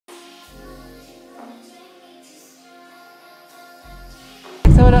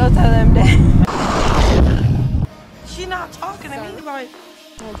not talking to me, like.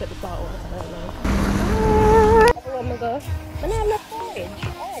 I'll get the bottle right now. Oh my gosh. I have no courage.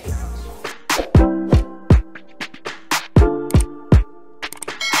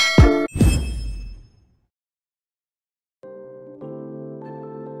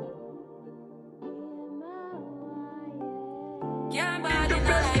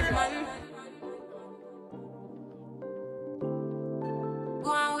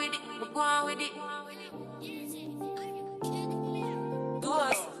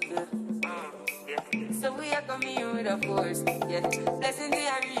 So we are coming with a force, yeah. Blessing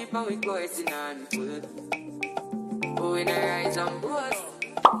the reap and we coursing on full. Oh, we rise and boast.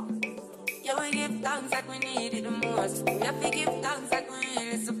 Yeah, we give thanks like we need it the most. We have to give thanks like we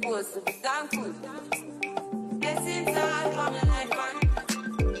really supposed to be thankful. Blessings all for my life, man.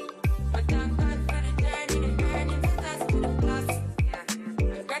 But thank God for the journey, the earnings, the test, the plus. Yeah,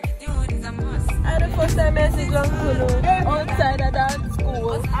 gratitude is a must. I had the first time I see Jonkonnu outside of dance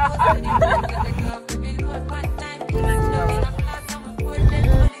school.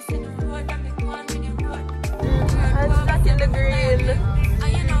 I'm stuck in the green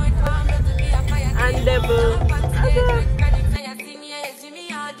and devil. And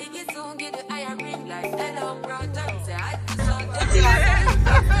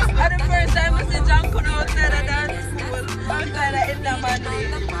the first time I see Jonkonnu outside of dance school, outside of Indamani.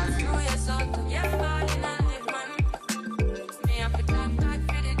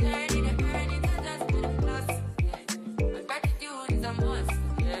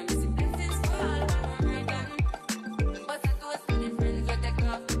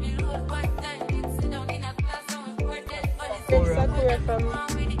 From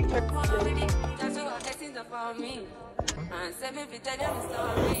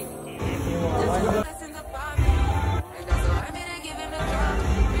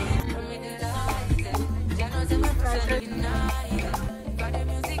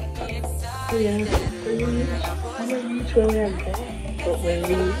But when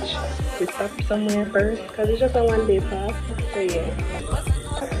we reach, we stop somewhere first because it's just a one-day pass. So yeah.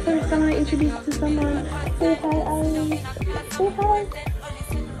 First, I want to introduce to someone. Say hi, Ali. Say hi.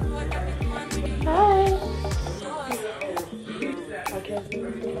 Hi. Okay.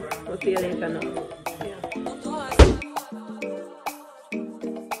 We'll see you later now.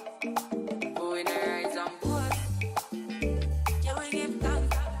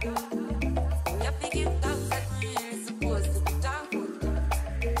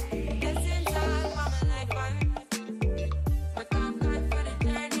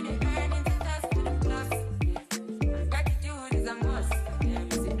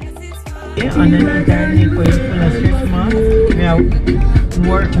 Yeah, and then entirely for the Christmas, yeah,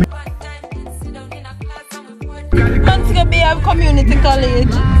 work. Once you be at community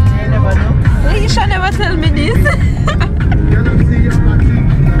college. I never know. Well, you should never tell me this.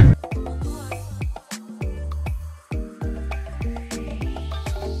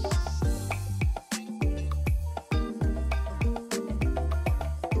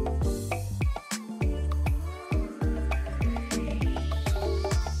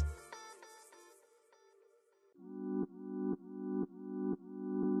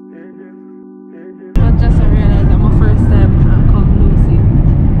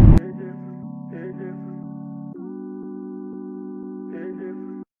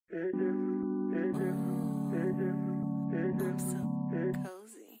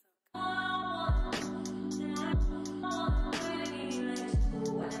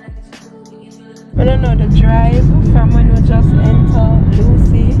 I don't know the drive from when we just enter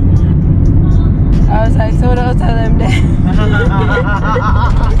Lucy. I was like, so don't tell them that.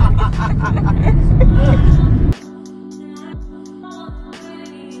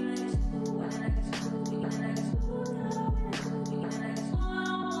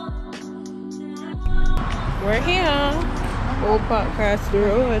 We're here. We'll park across the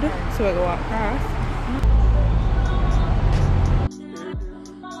road, so we go walk across.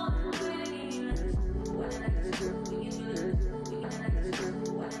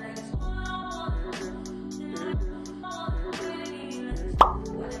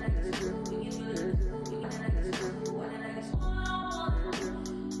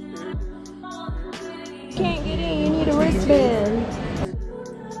 Can't get in, you need a wristband.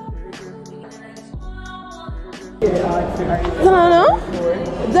 Delano?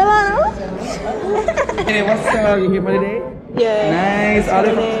 Delano? Hey, what's you here for the day? Yeah. Nice. How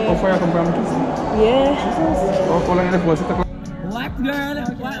far you come from? Yeah. Oh, calling in the first. What girl?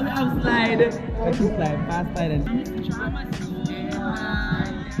 What outside? I can slide, fast slide.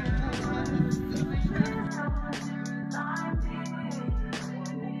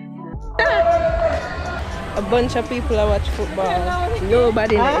 A bunch of people that watch football.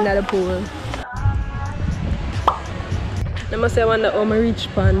 Nobody in the pool. I must say I wonder how I reach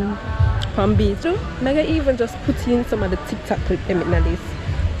Palm Beach. So, I even just put in some of the TikTok clip in this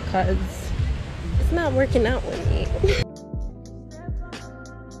because it's not working out with me.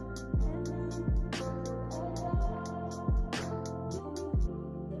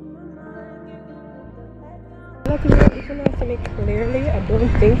 If you not see me clearly, I don't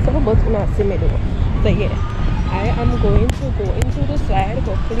think so, but you not see me though. So yeah, I am going to go into the slide.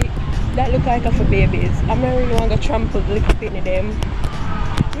 Hopefully that look like for babies. I'm not really want to trample the little bit of them.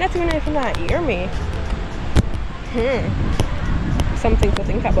 Not even if you not hear me. Something to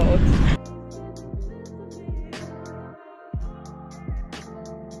think about.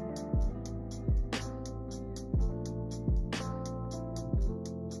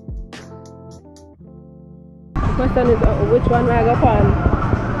 The question is which one will I go on?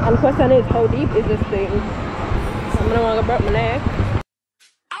 And the question is how deep is this thing? I'm gonna want to break my neck.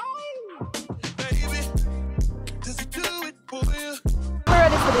 I'm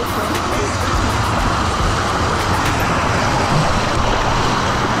ready for this one.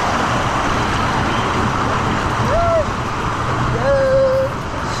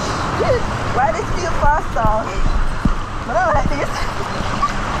 Why this feel faster? I don't like this.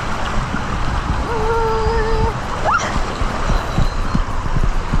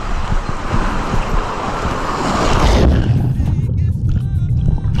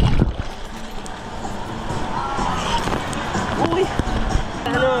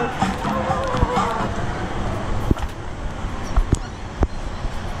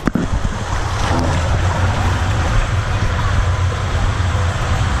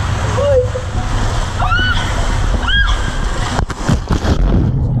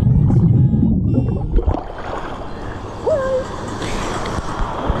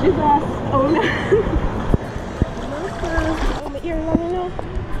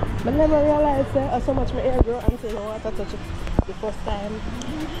 I never realized so much my hair grow until I water touch it the first time.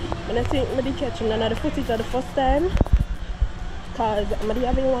 And I think I did catch none of the footage of the first time because I did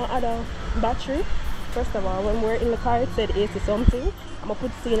having one other battery. First of all, when we're in the car it said 80 something. I'm gonna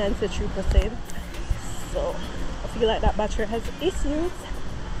put C and say 3%. So I feel like that battery has issues.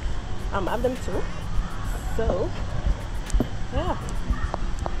 I have them too. So yeah.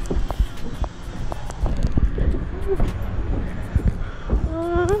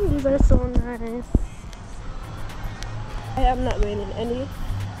 These are so nice. I am not going in any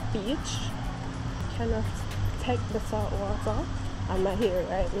beach. Cannot take the salt water on my hair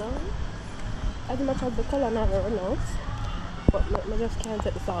right now. As much as the color never run out, but I just can't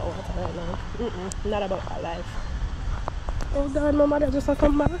take the salt water right now. Not about that life. Oh God, my mother just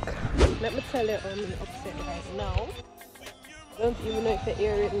come back. Let me tell you I'm upset right now. I don't even know if you're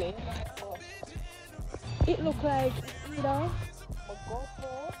hearing me. It looked like either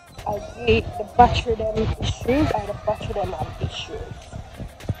I gave the battery them issues or the battery them have issues.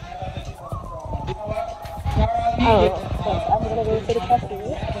 I don't know, but I'm gonna go to the cafe.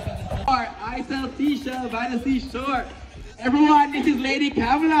 I sell t-shirts by the seashore. Everyone, this is Lady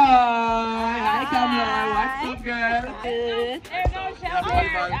Kamloy. Hi Kamloy, what's up girl? Good. There goes Shelby.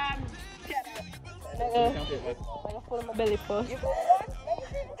 I'm gonna put on my belly first.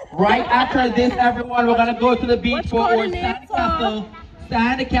 Right after this, everyone, we're gonna go to the beach for our Sandcastle.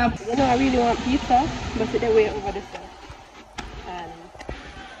 Sandcastle. You know, I really want pizza, but they're way over the stuff. And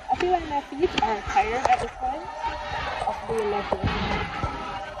I feel like my feet are tired at this point of doing nothing.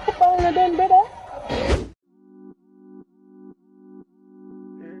 Hope I'm all done, brother.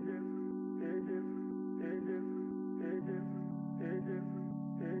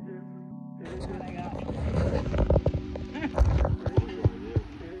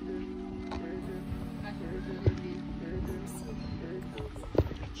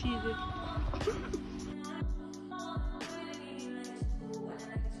 Cheesy.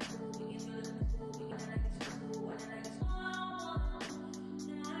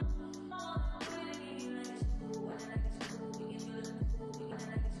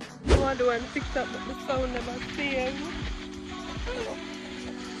 I do want to fix up the sound of my same.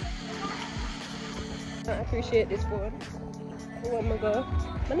 I appreciate this phone. Where am I go?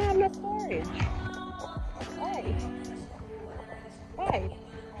 But I have no storage. Why? Why?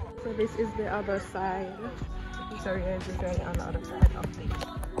 So this is the other side. Sorry, it's usually on the other side of the.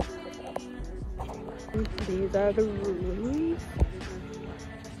 These are the rooms.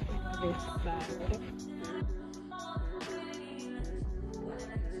 This side.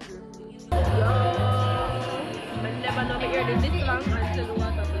 I never know my ear did this long until the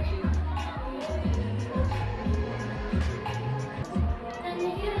water pushes.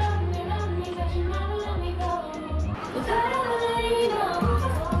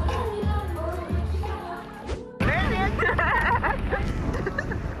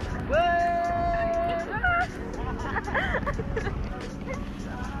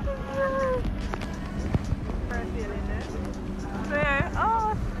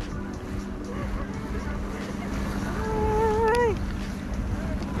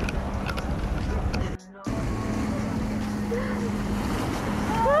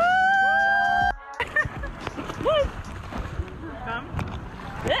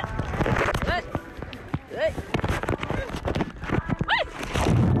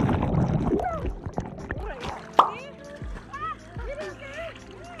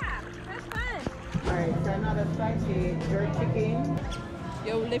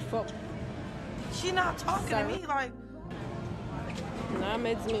 lift up. She not talking to me like. Nah,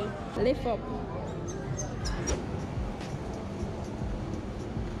 meds me. Lift up.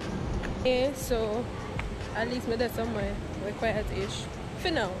 Yeah, so at least we're there somewhere. We're quiet-ish.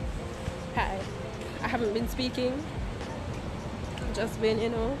 For now. Hi. I haven't been speaking. Just been, you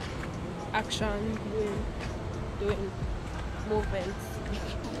know, action, doing movements.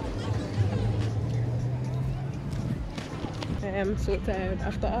 I am so tired.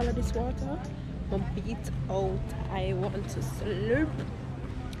 After all of this water, I'm beat out. I want to sleep.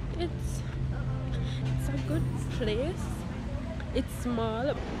 It's a good place. It's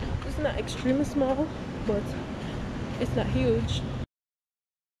small. It's not extremely small, but it's not huge.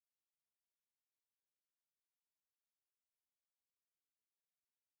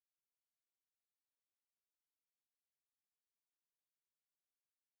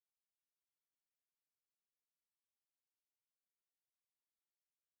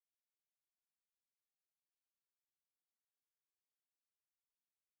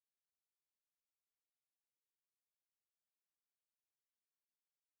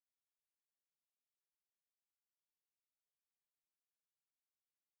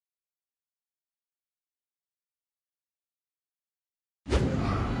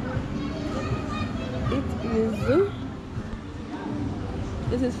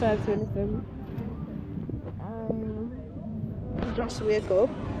 This is 5:27. I just wake up,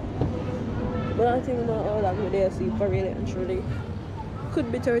 but I think about all that day I sleep for really and truly.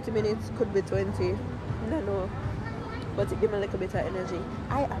 Could be 30 minutes, could be 20. I don't know, but it gives me a little bit of energy.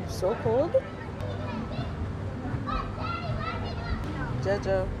 I am so cold.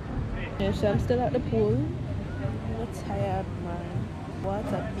 Jaja. Yeah, so I'm still at the pool. I'm tired, man.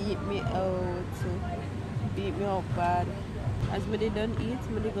 Water beat me out. Beat me out bad. As we done eat,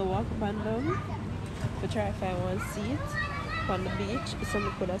 we go walk up and down to try to find one seat on the beach so we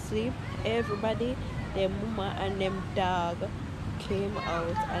could sleep. Everybody, their mama and them dog came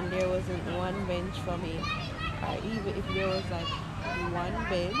out and there wasn't one bench for me. Or even if there was like one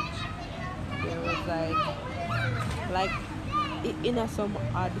bench, there was like in some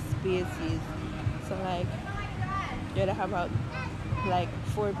odd spaces. So like you'd have about like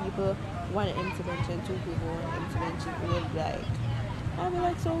 4 people, 1 empty bench and 2 people, 1 empty bench. It was like, I'd be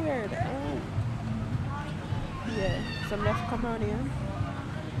like so weird. Yeah, so I'm left come around here,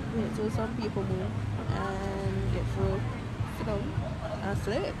 wait till some people move and get food, sit down and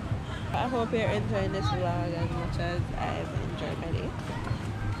sleep. I hope you're enjoying this vlog as much as I've enjoyed my day.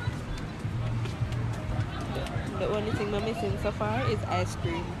 The only thing I'm missing so far is ice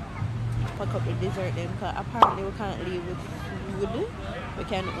cream. A couple of dessert then, because apparently we can't leave with food, we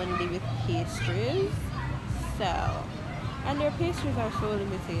can only with pastries. So, and their pastries are so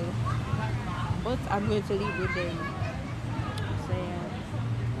limited, but I'm going to leave with them. So yeah.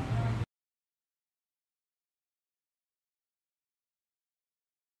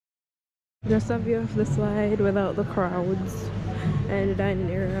 Just a view of the slide without the crowds and the dining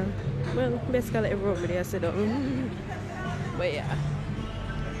area. Well, basically everyone there sit down. But yeah,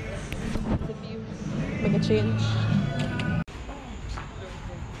 the view make a change.